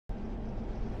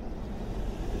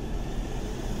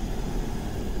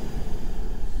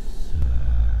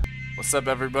What's up,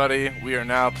 everybody? We are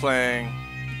now playing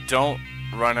Don't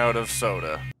Run Out of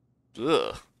Soda.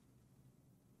 Ugh.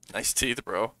 Nice teeth,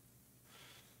 bro.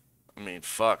 I mean,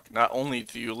 fuck. Not only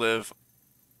do you live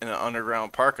in an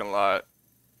underground parking lot,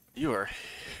 you are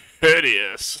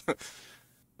hideous.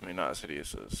 I mean, not as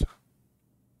hideous as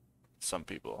some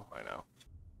people I know.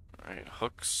 Alright,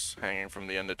 hooks hanging from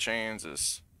the end of chains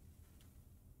is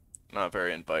not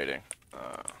very inviting.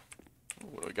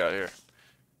 What do we got here?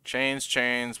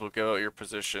 Chains will go out your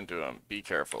position to them. Be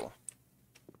careful.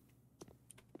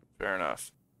 Fair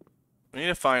enough. We need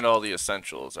to find all the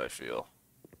essentials, I feel.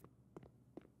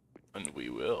 And we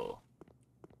will.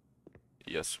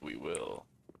 Yes, we will.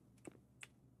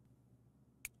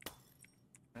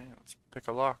 Okay, let's pick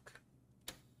a lock.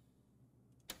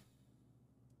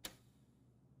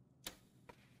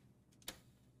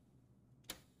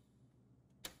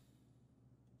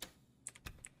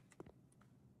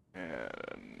 And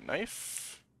a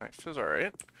knife. Knife is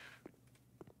alright.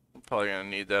 I'm probably gonna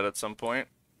need that at some point.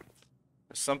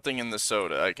 There's something in the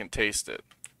soda. I can taste it.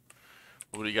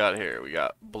 What do we got here? We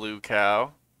got Blue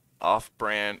Cow,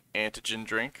 off-brand antigen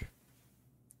drink,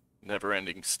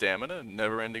 never-ending stamina,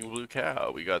 never-ending Blue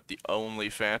Cow. We got the Only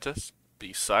Fantas.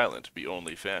 Be silent, be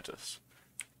Only Fantas.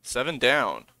 7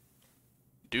 down.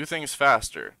 Do things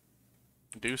faster.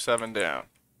 Do 7 down.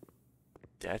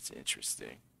 That's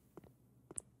interesting.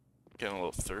 Getting a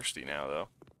little thirsty now, though.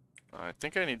 I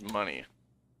think I need money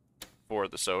for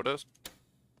the sodas.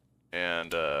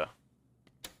 And,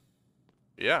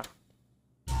 yeah.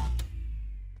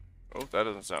 Oh, that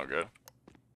doesn't sound good.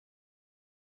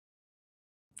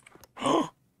 Oh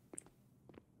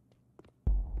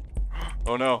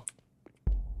no.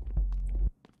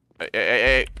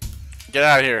 Hey. Get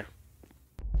out of here.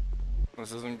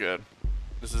 This isn't good.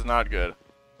 This is not good.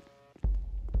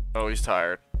 Oh, he's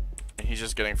tired. And he's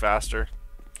just getting faster.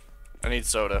 I need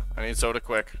soda. I need soda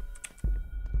quick.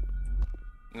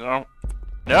 No.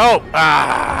 No!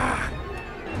 Ah!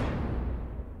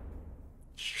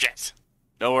 Shit.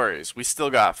 No worries. We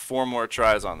still got 4 more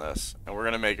tries on this. And we're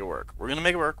gonna make it work. We're gonna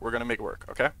make it work. We're gonna make it work,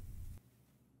 okay?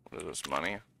 What is this?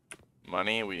 Money?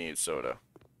 Money? We need soda.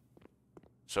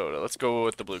 Soda. Let's go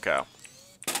with the Blue Cow.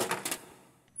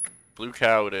 Blue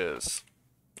Cow it is.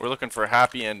 We're looking for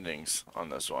happy endings on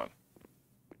this one.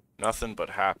 Nothing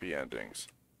but happy endings.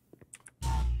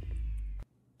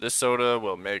 This soda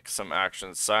will make some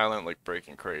actions silent, like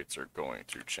breaking crates or going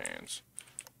through chains.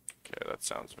 Okay, that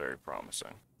sounds very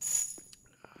promising.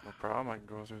 No problem, I can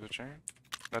go through the chain.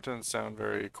 That doesn't sound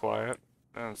very quiet.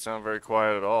 That doesn't sound very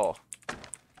quiet at all.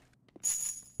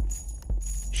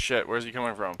 Shit, where's he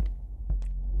coming from?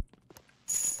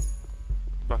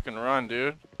 Fucking run,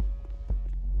 dude.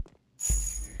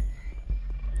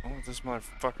 Won't let this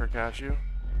motherfucker catch you?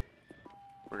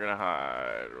 We're gonna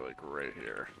hide, like, right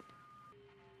here.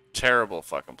 Terrible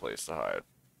fucking place to hide.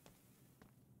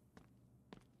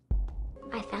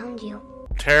 I found you.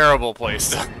 Terrible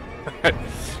place to hide.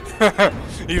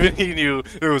 Even he knew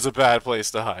it was a bad place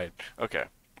to hide. Okay.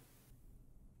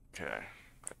 Okay,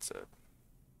 that's it.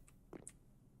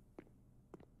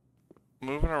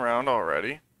 Moving around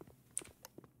already.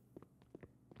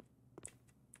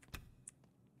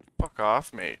 Fuck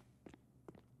off, mate.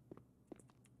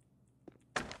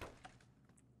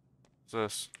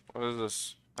 What's this? What is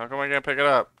this? How come I can't pick it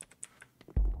up?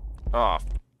 Oh,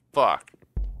 fuck.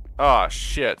 Oh,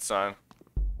 shit, son.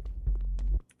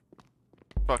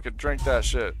 Fucking drink that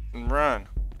shit and run.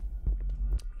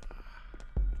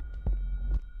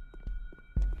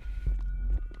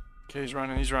 Okay, he's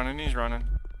running.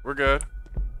 We're good.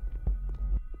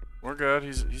 We're good.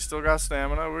 He's still got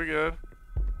stamina. We're good.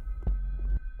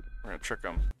 We're gonna trick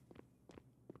him.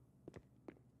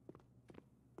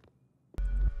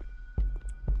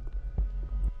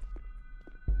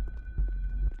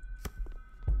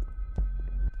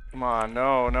 Come on,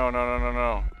 no.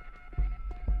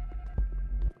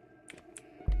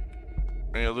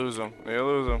 We need to lose him.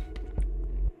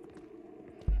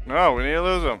 No, we need to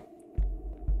lose him.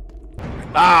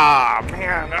 Ah,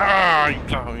 man. Ah, you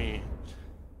got me.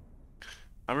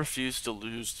 I refuse to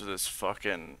lose to this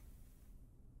fucking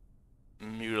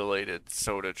mutilated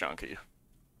soda junkie.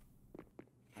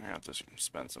 I have to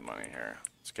spend some money here.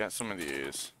 Let's get some of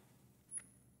these.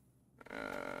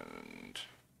 And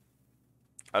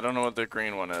I don't know what the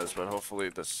green one is, but hopefully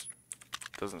this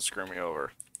doesn't screw me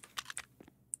over.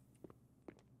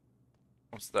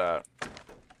 What's that?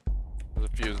 There's a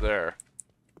fuse there.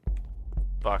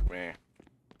 Fuck me.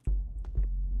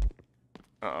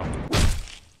 Uh-oh.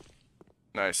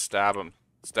 Nice, stab him.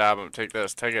 Stab him. Take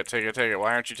this. Take it.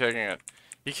 Why aren't you taking it?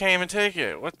 You can't even take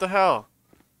it. What the hell?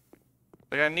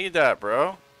 Like, I need that,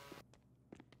 bro.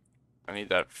 I need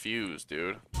that fuse,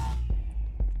 dude.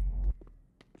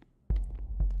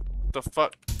 What the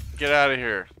fuck? Get out of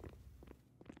here.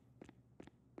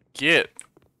 Get.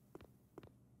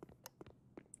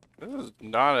 This is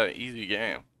not an easy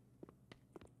game.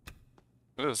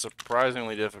 This is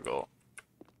surprisingly difficult.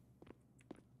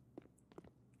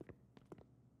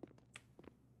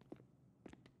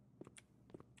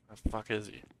 Where the fuck is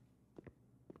he?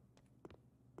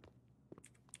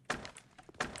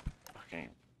 Fucking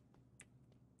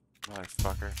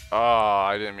motherfucker. Oh,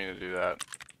 I didn't mean to do that.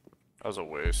 That was a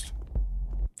waste.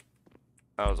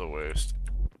 That was a waste.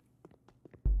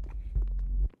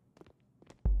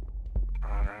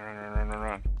 Run, run, run, run, run,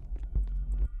 run.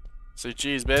 Say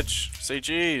cheese, bitch. Say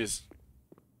cheese.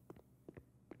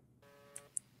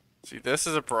 See, this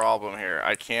is a problem here.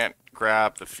 I can't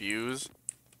grab the fuse.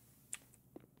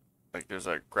 Like, there's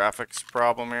a graphics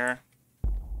problem here.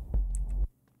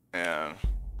 And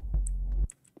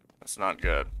that's not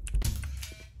good.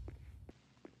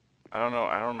 I don't know.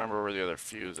 I don't remember where the other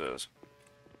fuse is.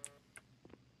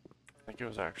 I think it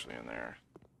was actually in there.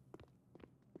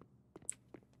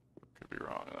 Could be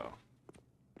wrong, though.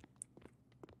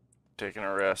 Taking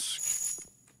a risk.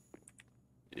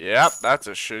 Yep, that's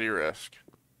a shitty risk.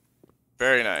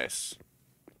 Very nice.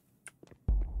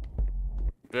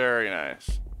 Very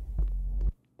nice.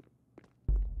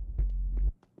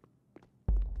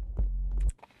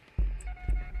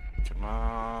 Come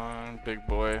on, big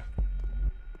boy.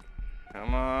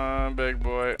 Come on, big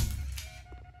boy.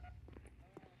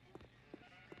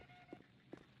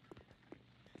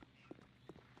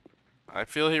 I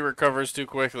feel he recovers too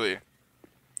quickly.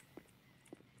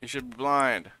 He should be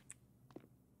blind.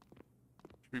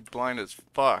 Should be blind as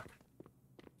fuck.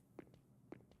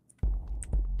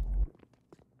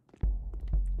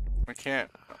 I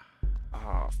can't.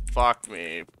 Oh, fuck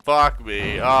me. Fuck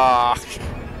me. Ah.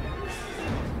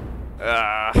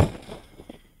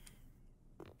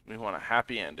 We want a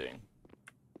happy ending.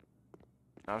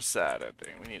 Not a sad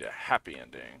ending. We need a happy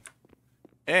ending.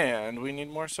 And we need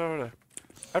more soda.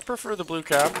 I prefer the blue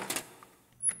cap.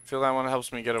 Feel that one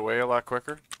helps me get away a lot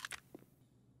quicker.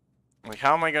 Like,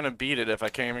 how am I gonna beat it if I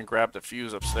can't even grab the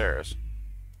fuse upstairs?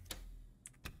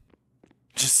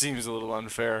 Just seems a little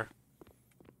unfair.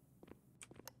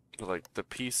 But, like, the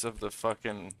piece of the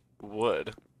fucking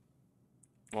wood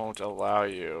won't allow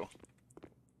you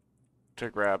to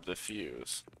grab the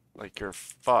fuse. Like, you're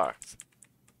fucked.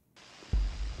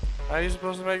 How are you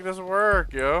supposed to make this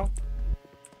work, yo?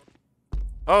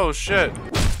 Oh, shit.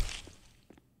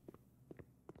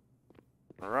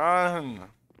 Run.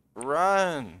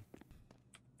 Run.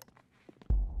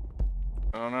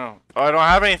 Oh, no. Oh, I don't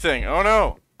have anything. Oh,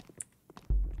 no.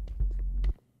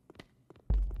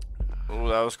 Oh,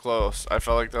 that was close. I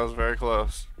felt like that was very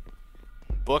close.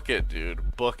 Book it,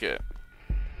 dude. Book it.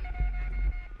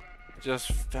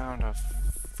 Just found a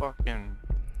fucking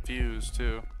fuse,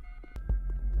 too.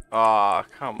 Aw,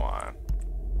 come on.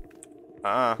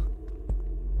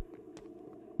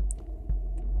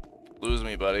 Lose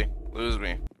me, buddy. Lose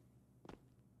me.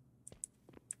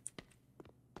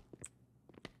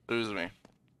 Lose me.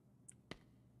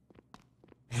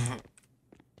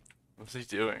 What's he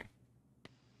doing?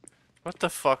 What the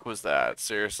fuck was that?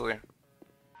 Seriously?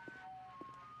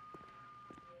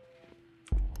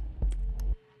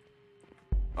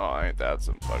 Oh, ain't that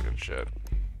some fucking shit.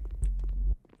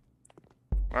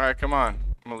 Alright, come on.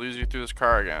 I'm gonna lose you through this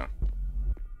car again.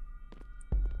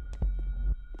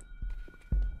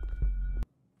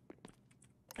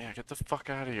 Yeah, get the fuck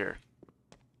out of here.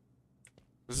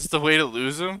 Is this the way to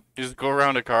lose him? You just go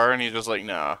around a car and he's just like,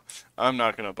 nah, I'm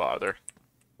not gonna bother.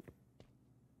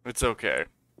 It's okay.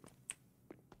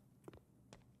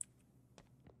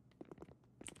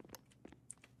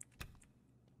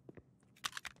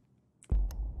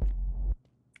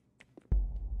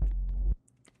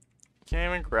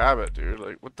 Can't even grab it, dude.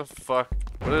 Like, what the fuck?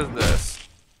 What is this?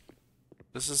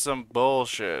 This is some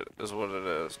bullshit, is what it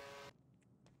is.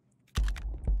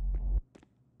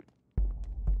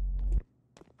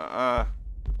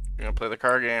 You're gonna play the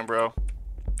car game, bro.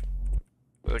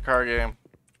 Play the car game.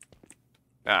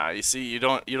 Nah, you see, you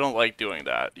don't like doing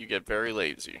that. You get very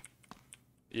lazy.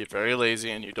 You get very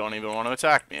lazy and you don't even want to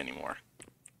attack me anymore.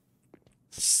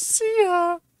 See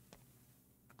ya!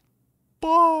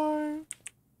 Bye!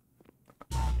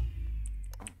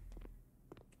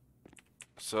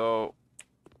 So,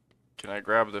 can I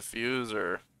grab the fuse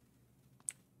or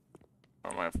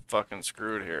am I fucking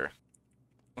screwed here?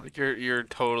 Like, you're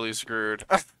totally screwed.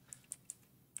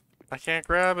 I can't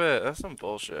grab it. That's some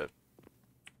bullshit.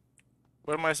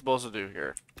 What am I supposed to do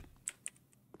here?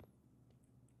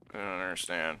 I don't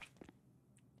understand.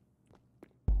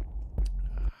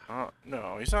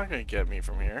 No, he's not gonna get me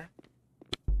from here.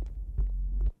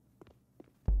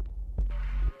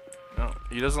 No,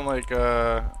 he doesn't like,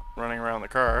 running around the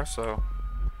car, so...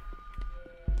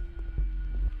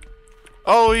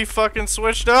 Oh, he fucking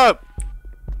switched up!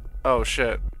 Oh,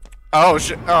 shit. Oh,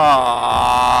 shit.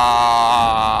 Ah.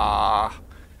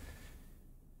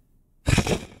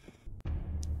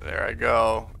 There I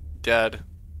go. Dead.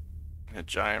 In a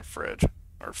giant fridge.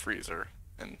 Or freezer.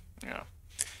 And, you know.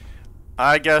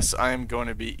 I guess I'm going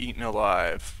to be eaten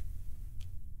alive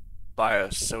by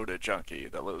a soda junkie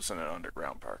that lives in an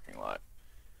underground parking lot.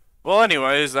 Well,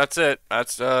 anyways, that's it.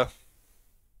 That's, don't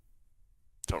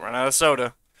run out of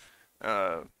soda.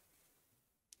 Well,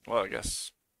 I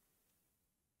guess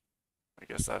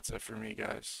that's it for me,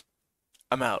 guys.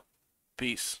 I'm out.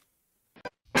 Peace.